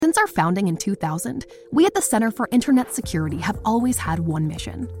Since our founding in 2000, we at the Center for Internet Security have always had one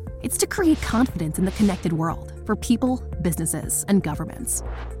mission. It's to create confidence in the connected world for people, businesses, and governments.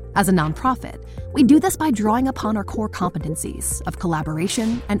 As a nonprofit, we do this by drawing upon our core competencies of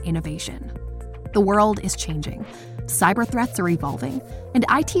collaboration and innovation. The world is changing, cyber threats are evolving, and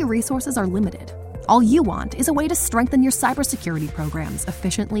IT resources are limited. All you want is a way to strengthen your cybersecurity programs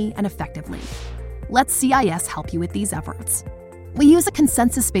efficiently and effectively. Let CIS help you with these efforts. We use a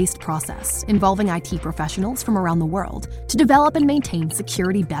consensus-based process involving IT professionals from around the world to develop and maintain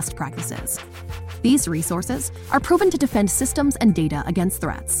security best practices. These resources are proven to defend systems and data against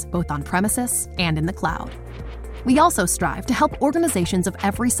threats, both on premises and in the cloud. We also strive to help organizations of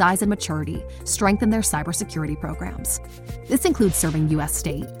every size and maturity strengthen their cybersecurity programs. This includes serving U.S.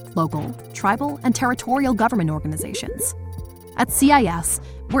 state, local, tribal, and territorial government organizations. At CIS,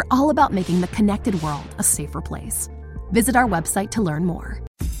 we're all about making the connected world a safer place. Visit our website to learn more.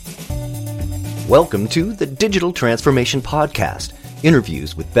 Welcome to the Digital Transformation Podcast.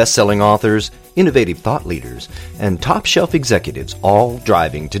 Interviews with best-selling authors, innovative thought leaders, and top-shelf executives, all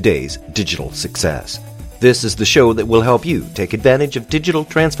driving today's digital success. This is the show that will help you take advantage of digital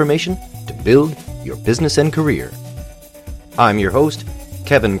transformation to build your business and career. I'm your host,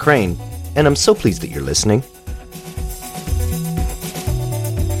 Kevin Crane, and I'm so pleased that you're listening.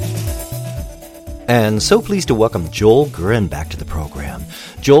 And so pleased to welcome Joel Gurin back to the program.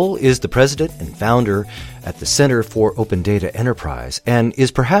 Joel is the president and founder at the Center for Open Data Enterprise and is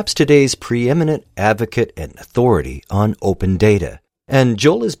perhaps today's preeminent advocate and authority on open data. And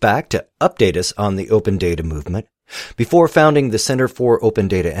Joel is back to update us on the open data movement. Before founding the Center for Open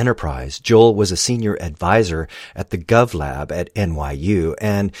Data Enterprise, Joel was a senior advisor at the GovLab at NYU,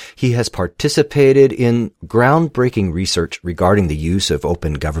 and he has participated in groundbreaking research regarding the use of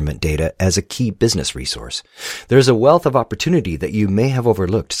open government data as a key business resource. There's a wealth of opportunity that you may have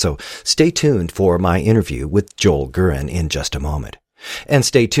overlooked, so stay tuned for my interview with Joel Gurin in just a moment. And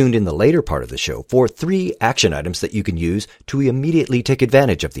stay tuned in the later part of the show for 3 action items that you can use to immediately take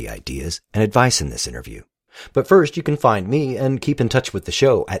advantage of the ideas and advice in this interview. But first, you can find me and keep in touch with the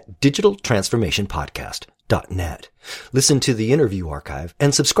show at digitaltransformationpodcast.net. Listen to the interview archive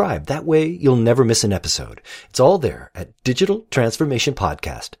and subscribe. That way, you'll never miss an episode. It's all there at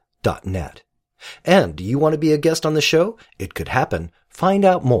digitaltransformationpodcast.net. And do you want to be a guest on the show? It could happen. Find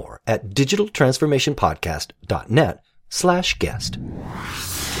out more at digitaltransformationpodcast.net/guest.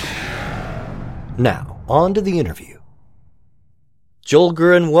 Now, on to the interview. Joel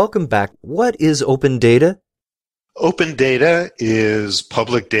Gurin, welcome back. What is open data? Open data is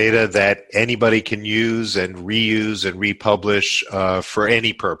public data that anybody can use and reuse and republish for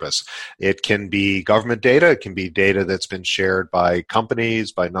any purpose. It can be government data. It can be data that's been shared by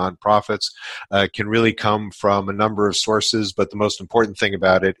companies, by nonprofits. It can really come from a number of sources, but the most important thing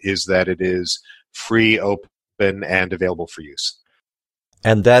about it is that it is free, open, and available for use.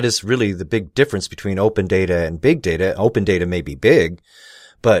 And that is really the big difference between open data and big data. Open data may be big,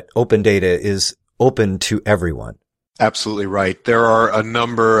 but open data is open to everyone. Absolutely right. There are a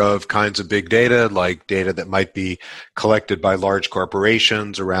number of kinds of big data, like data that might be collected by large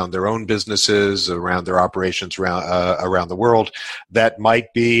corporations around their own businesses, around their operations around the world, that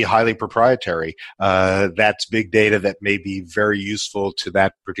might be highly proprietary. That's big data that may be very useful to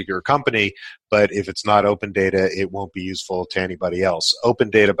that particular company, but if it's not open data, it won't be useful to anybody else. Open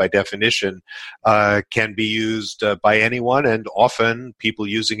data, by definition, can be used by anyone, and often people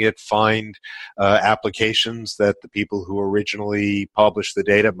using it find applications that the people who originally published the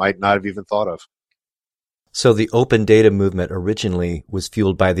data might not have even thought of. So the open data movement originally was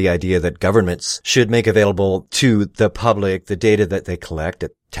fueled by the idea that governments should make available to the public the data that they collect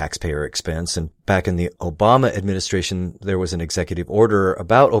at taxpayer expense. And back in the Obama administration, there was an executive order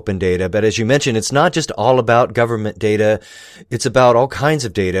about open data. But as you mentioned, it's not just all about government data. It's about all kinds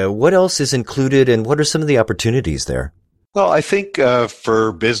of data. What else is included, and what are some of the opportunities there? Well, I think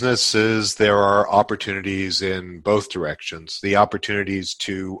for businesses, there are opportunities in both directions. The opportunities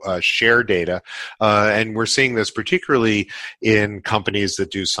to share data, and we're seeing this particularly in companies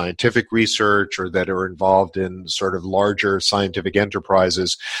that do scientific research or that are involved in sort of larger scientific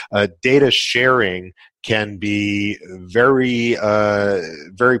enterprises. Data sharing can be very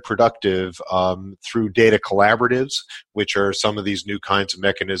productive through data collaboratives, which are some of these new kinds of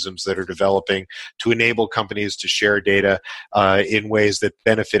mechanisms that are developing to enable companies to share data in ways that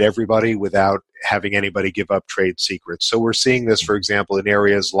benefit everybody without having anybody give up trade secrets. So we're seeing this, for example, in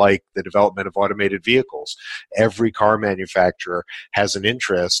areas like the development of automated vehicles. Every car manufacturer has an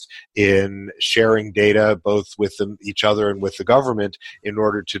interest in sharing data both with each other and with the government in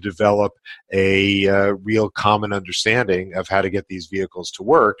order to develop a real common understanding of how to get these vehicles to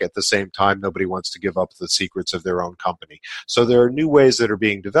work. At the same time, nobody wants to give up the secrets of their own company. So there are new ways that are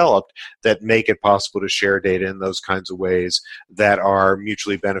being developed that make it possible to share data in those kinds of ways that are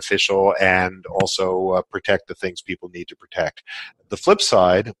mutually beneficial and also protect the things people need to protect. The flip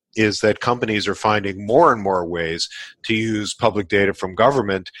side is that companies are finding more and more ways to use public data from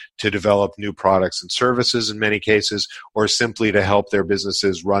government to develop new products and services in many cases, or simply to help their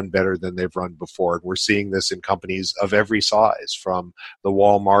businesses run better than they've run before. And we're seeing this in companies of every size, from the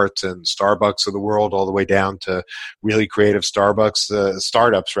Walmarts and Starbucks of the world all the way down to really creative startups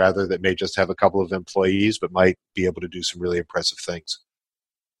that may just have a couple of employees but might be able to do some really impressive things.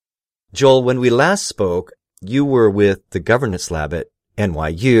 Joel, when we last spoke, you were with the Governance Lab at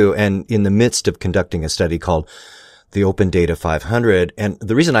NYU and in the midst of conducting a study called the Open Data 500. And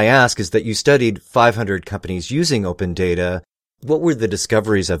the reason I ask is that you studied 500 companies using open data. What were the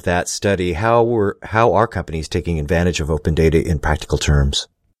discoveries of that study? How are companies taking advantage of open data in practical terms?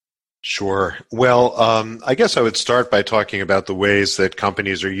 Sure. Well, I guess I would start by talking about the ways that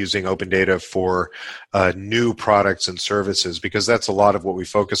companies are using open data for new products and services, because that's a lot of what we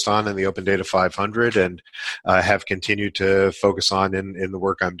focused on in the Open Data 500 and have continued to focus on in the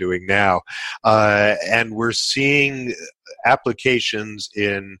work I'm doing now. And we're seeing applications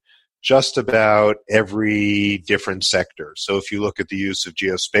in just about every different sector. So if you look at the use of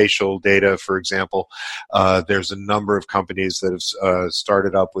geospatial data, for example, there's a number of companies that have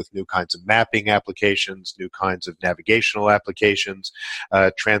started up with new kinds of mapping applications, new kinds of navigational applications,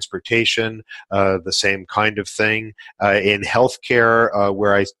 transportation, the same kind of thing. In healthcare,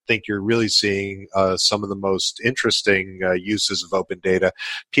 where I think you're really seeing some of the most interesting uses of open data,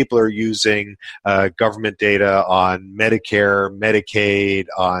 people are using government data on Medicare, Medicaid,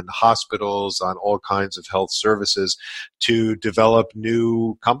 on hospitals, on all kinds of health services to develop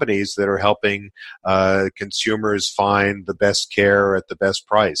new companies that are helping consumers find the best care at the best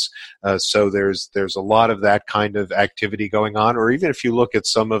price. So there's a lot of that kind of activity going on. Or even if you look at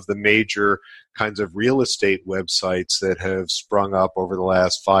some of the major kinds of real estate websites that have sprung up over the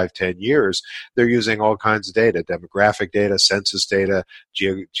last 5-10 years, they're using all kinds of data, demographic data, census data,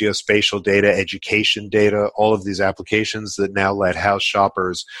 geospatial data, education data, all of these applications that now let house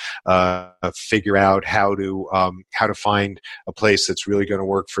shoppers figure out how to find a place that's really going to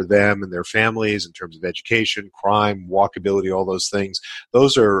work for them and their families in terms of education, crime, walkability, all those things.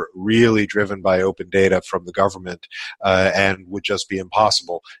 Those are really driven by open data from the government and would just be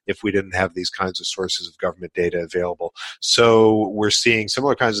impossible if we didn't have these kinds of sources of government data available. So we're seeing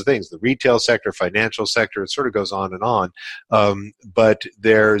similar kinds of things. The retail sector, financial sector, it sort of goes on and on. But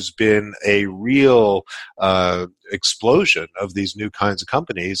there's been a real explosion of these new kinds of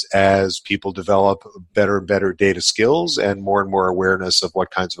companies as people develop better and better data skills and more awareness of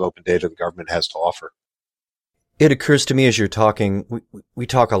what kinds of open data the government has to offer. It occurs to me as you're talking, we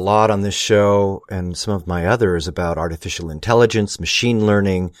talk a lot on this show and some of my others about artificial intelligence, machine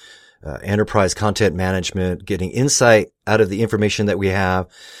learning, enterprise content management, getting insight out of the information that we have.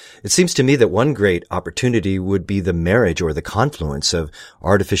 It seems to me that one great opportunity would be the marriage or the confluence of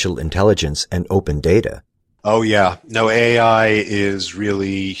artificial intelligence and open data. Oh, yeah. No, AI is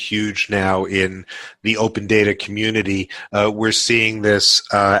really huge now in the open data community. We're seeing this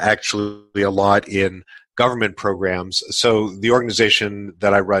actually a lot in government programs. So the organization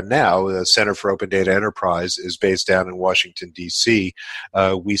that I run now, the Center for Open Data Enterprise, is based down in Washington, D.C.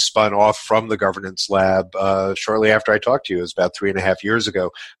 We spun off from the Governance Lab shortly after I talked to you. It was about 3.5 years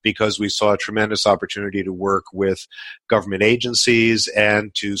ago, because we saw a tremendous opportunity to work with government agencies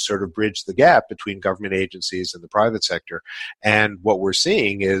and to sort of bridge the gap between government agencies and the private sector. And what we're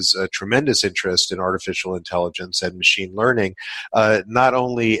seeing is a tremendous interest in artificial intelligence and machine learning, not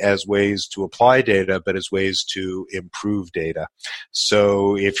only as ways to apply data, but as ways to improve data.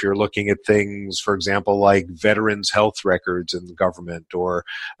 So if you're looking at things, for example, like veterans' health records in the government, or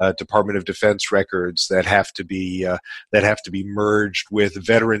Department of Defense records that have to be merged with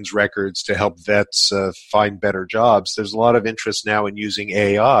veterans' records to help vets find better jobs, there's a lot of interest now in using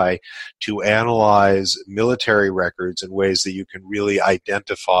AI to analyze military records in ways that you can really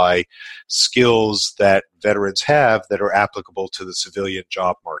identify skills that veterans have that are applicable to the civilian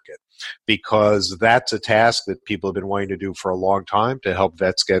job market. Because that's a task that people have been wanting to do for a long time to help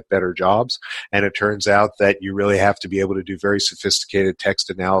vets get better jobs. And it turns out that you really have to be able to do very sophisticated text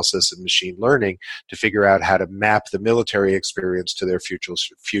analysis and machine learning to figure out how to map the military experience to their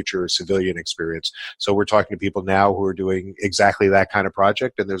future civilian experience. So we're talking to people now who are doing exactly that kind of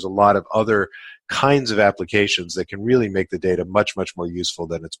project, and there's a lot of other kinds of applications that can really make the data much, much more useful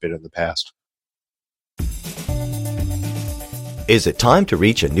than it's been in the past. Is it time to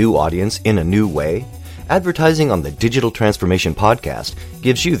reach a new audience in a new way? Advertising on the Digital Transformation Podcast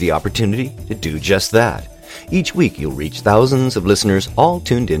gives you the opportunity to do just that. Each week, you'll reach thousands of listeners all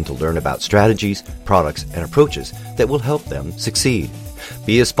tuned in to learn about strategies, products, and approaches that will help them succeed.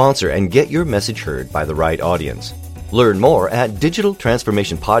 Be a sponsor and get your message heard by the right audience. Learn more at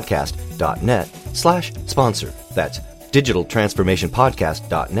digitaltransformationpodcast.net/sponsor. That's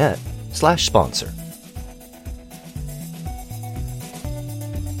digitaltransformationpodcast.net/sponsor.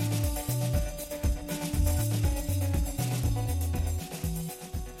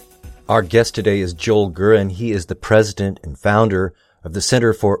 Our guest today is Joel Gurin. He is the president and founder of the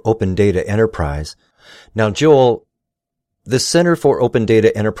Center for Open Data Enterprise. Now, Joel, the Center for Open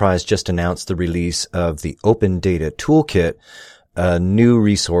Data Enterprise just announced the release of the Open Data Toolkit, a new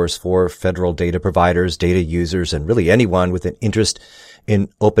resource for federal data providers, data users, and really anyone with an interest in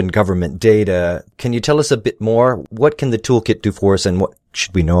open government data. Can you tell us a bit more? What can the toolkit do for us, and what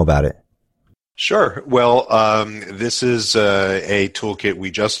should we know about it? Sure. Well, this is a toolkit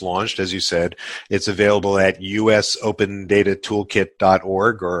we just launched, as you said. It's available at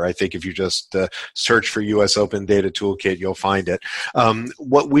usopendatoolkit.org, or I think if you just search for US Open Data Toolkit, you'll find it.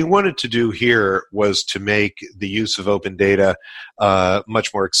 What we wanted to do here was to make the use of open data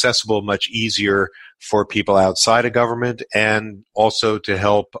much more accessible, much easier for people outside of government, and also to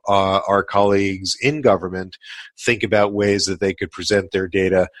help our colleagues in government think about ways that they could present their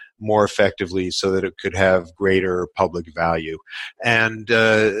data more effectively so that it could have greater public value. And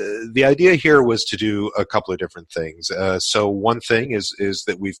the idea here was to do a couple of different things. So one thing is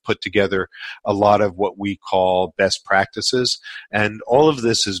that we've put together a lot of what we call best practices, and all of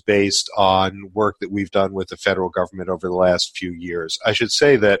this is based on work that we've done with the federal government over the last few years. I should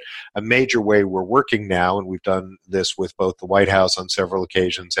say that a major way we're working now, and we've done this with both the White House on several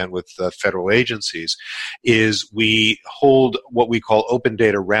occasions and with federal agencies, is we hold what we call open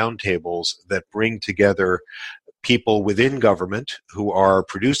data roundtables that bring together people within government who are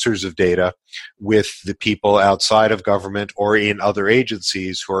producers of data with the people outside of government or in other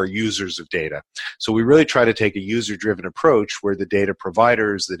agencies who are users of data. So we really try to take a user-driven approach where the data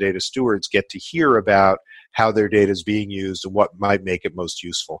providers, the data stewards, get to hear about how their data is being used and what might make it most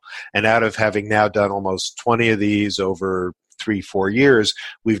useful. And out of having now done almost 20 of these over 3-4 years,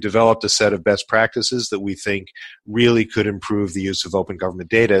 we've developed a set of best practices that we think really could improve the use of open government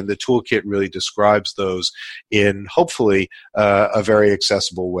data. And the toolkit really describes those in, hopefully, a very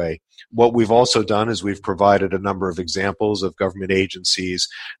accessible way. What we've also done is we've provided a number of examples of government agencies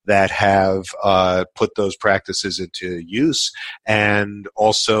that have put those practices into use, and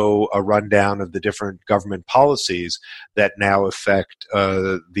also a rundown of the different government policies that now affect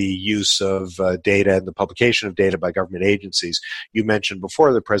the use of data and the publication of data by government agencies. You mentioned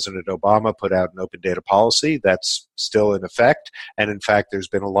before that President Obama put out an open data policy. That's still in effect, and in fact there's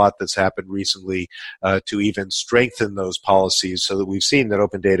been a lot that's happened recently to even strengthen those policies, so that we've seen that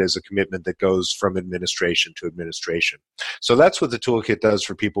open data is a commitment that goes from administration to administration. So that's what the toolkit does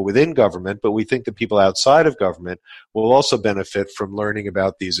for people within government, but we think that people outside of government will also benefit from learning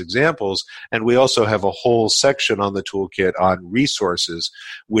about these examples. And we also have a whole section on the toolkit on resources,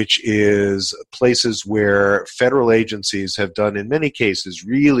 which is places where federal agencies have done, in many cases,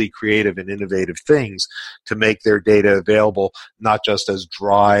 really creative and innovative things to make their data available, not just as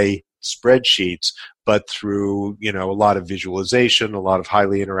dry spreadsheets, but through, a lot of visualization, a lot of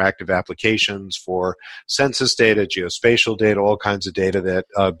highly interactive applications for census data, geospatial data, all kinds of data that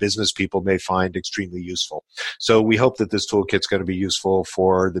business people may find extremely useful. So we hope that this toolkit's going to be useful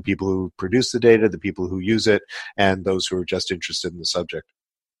for the people who produce the data, the people who use it, and those who are just interested in the subject.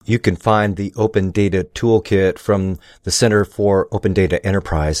 You can find the Open Data Toolkit from the Center for Open Data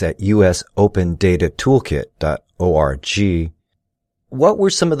Enterprise at usopendatoolkit.org. What were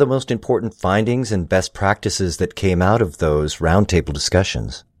some of the most important findings and best practices that came out of those roundtable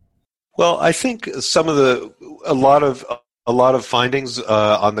discussions? Well, I think a lot of findings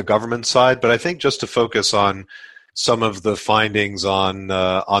on the government side, but I think just to focus on some of the findings on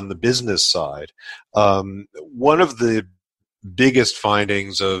the business side, one of the biggest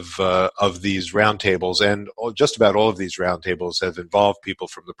findings of these roundtables, and just about all of these roundtables have involved people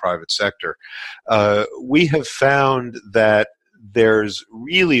from the private sector. We have found that there's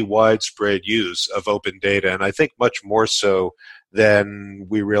really widespread use of open data, and I think much more so than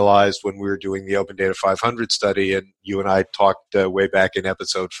we realized when we were doing the Open Data 500 study, and you and I talked way back in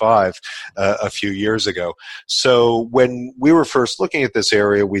episode 5 a few years ago. So when we were first looking at this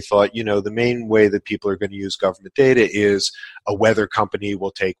area, we thought, the main way that people are going to use government data is a weather company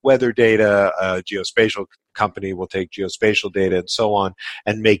will take weather data, a geospatial company will take geospatial data, and so on,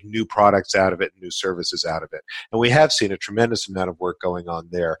 and make new products out of it and new services out of it. And we have seen a tremendous amount of work going on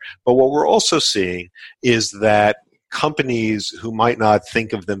there. But what we're also seeing is that companies who might not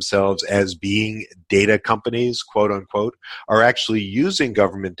think of themselves as being data companies, quote unquote, are actually using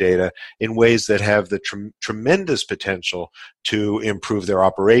government data in ways that have the tremendous potential to improve their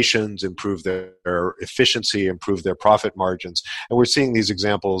operations, improve their efficiency, improve their profit margins. And we're seeing these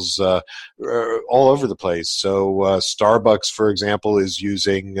examples all over the place. So Starbucks, for example, is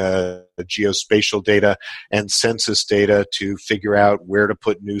using geospatial data and census data to figure out where to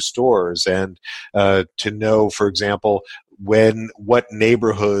put new stores and to know, for example, what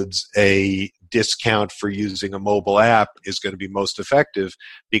neighborhoods a discount for using a mobile app is going to be most effective,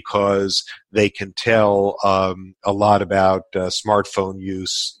 because they can tell a lot about smartphone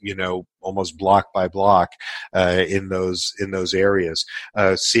use, almost block by block in those areas.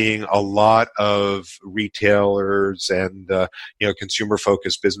 Seeing a lot of retailers and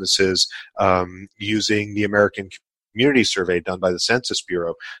consumer-focused businesses using the American Community Survey done by the Census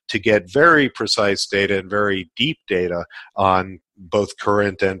Bureau to get very precise data and very deep data on both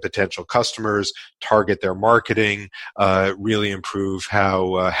current and potential customers, target their marketing, really improve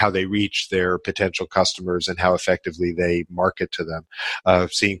how they reach their potential customers and how effectively they market to them.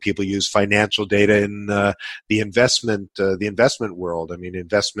 Seeing people use financial data in the investment world. I mean,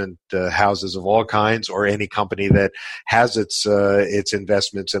 investment houses of all kinds, or any company that has its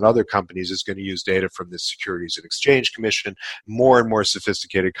investments in other companies, is going to use data from the Securities and Exchange Commission. More and more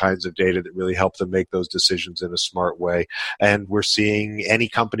sophisticated kinds of data that really help them make those decisions in a smart way. And we're seeing any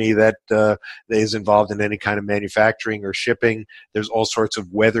company that is involved in any kind of manufacturing or shipping. There's all sorts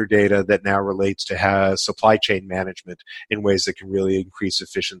of weather data that now relates to supply chain management in ways that can really increase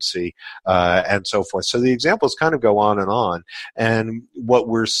efficiency and so forth. So the examples kind of go on. And what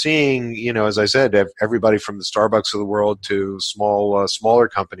we're seeing, as I said, everybody from the Starbucks of the world to smaller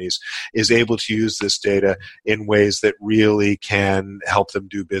companies is able to use this data in ways that really can help them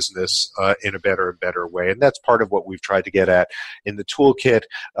do business in a better and better way. And that's part of what we've tried to get at in the toolkit.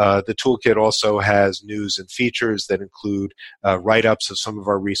 The toolkit also has news and features that include write-ups of some of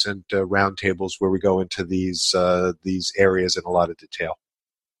our recent roundtables where we go into these areas in a lot of detail.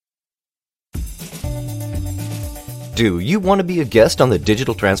 Do you want to be a guest on the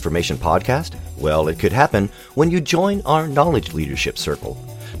Digital Transformation Podcast? Well, it could happen when you join our Knowledge Leadership Circle.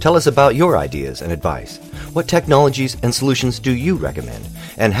 Tell us about your ideas and advice. What technologies and solutions do you recommend?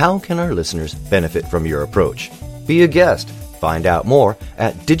 And how can our listeners benefit from your approach? Be a guest. Find out more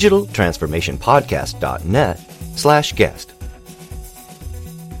at digitaltransformationpodcast.net/guest.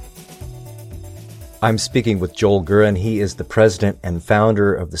 I'm speaking with Joel Gurin. He is the president and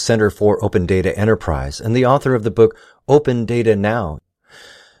founder of the Center for Open Data Enterprise and the author of the book Open Data Now.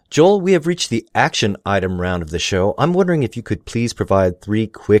 Joel, we have reached the action item round of the show. I'm wondering if you could please provide 3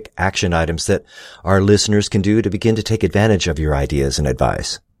 quick action items that our listeners can do to begin to take advantage of your ideas and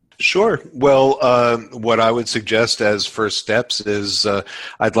advice. Sure. Well, what I would suggest as first steps is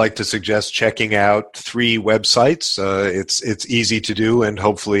I'd like to suggest checking out 3 websites. It's easy to do and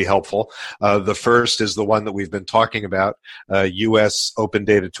hopefully helpful. The first is the one that we've been talking about,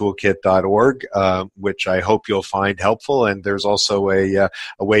 usopendatoolkit.org, which I hope you'll find helpful. And there's also a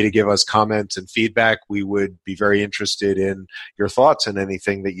way to give us comments and feedback. We would be very interested in your thoughts and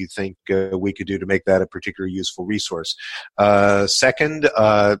anything that you think we could do to make that a particularly useful resource. Second,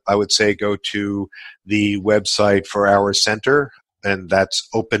 I would say go to the website for our center, and that's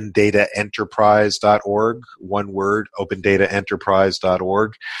opendataenterprise.org, one word,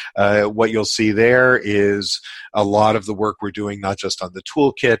 opendataenterprise.org. What you'll see there is a lot of the work we're doing, not just on the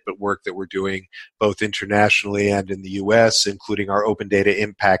toolkit, but work that we're doing both internationally and in the U.S., including our Open Data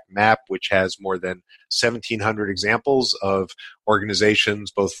Impact Map, which has more than 1,700 examples of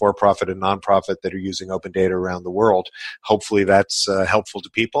organizations, both for-profit and non-profit, that are using open data around the world. Hopefully that's helpful to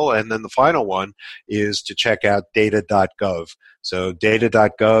people. And then the final one is to check out data.gov. So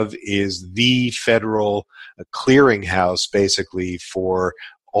data.gov is the federal clearinghouse, basically, for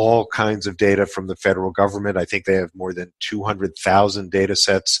all kinds of data from the federal government. I think they have more than 200,000 data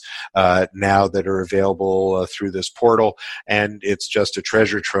sets now that are available through this portal, and it's just a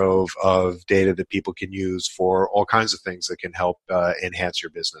treasure trove of data that people can use for all kinds of things that can help enhance your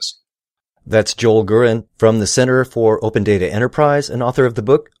business. That's Joel Gurin from the Center for Open Data Enterprise and author of the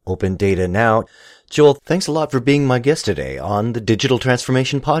book, Open Data Now. Joel, thanks a lot for being my guest today on the Digital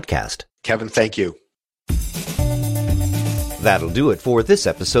Transformation Podcast. Kevin, thank you. That'll do it for this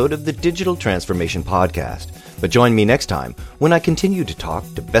episode of the Digital Transformation Podcast. But join me next time when I continue to talk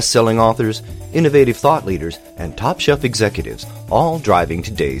to best-selling authors, innovative thought leaders, and top-shelf executives, all driving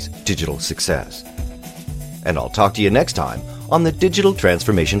today's digital success. And I'll talk to you next time on the Digital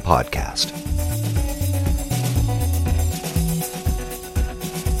Transformation Podcast.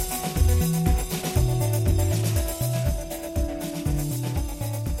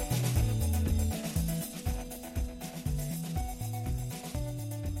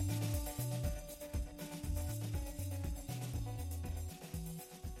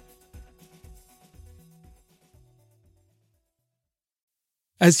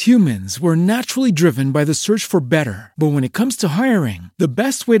 As humans, we're naturally driven by the search for better. But when it comes to hiring, the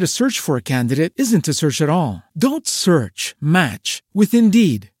best way to search for a candidate isn't to search at all. Don't search, match with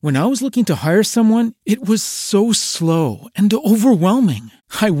Indeed. When I was looking to hire someone, it was so slow and overwhelming.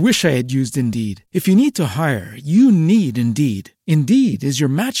 I wish I had used Indeed. If you need to hire, you need Indeed. Indeed is your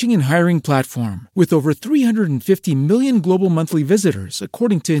matching and hiring platform with over 350 million global monthly visitors,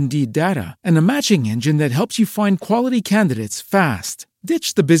 according to Indeed data, and a matching engine that helps you find quality candidates fast.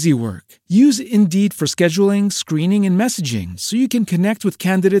 Ditch the busy work. Use Indeed for scheduling, screening, and messaging so you can connect with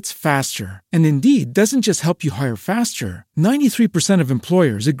candidates faster. And Indeed doesn't just help you hire faster. 93% of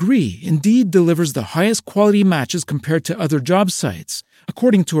employers agree Indeed delivers the highest quality matches compared to other job sites,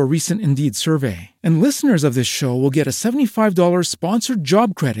 according to a recent Indeed survey. And listeners of this show will get a $75 sponsored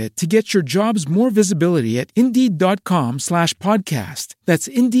job credit to get your jobs more visibility at Indeed.com/podcast. That's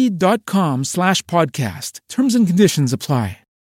Indeed.com/podcast. Terms and conditions apply.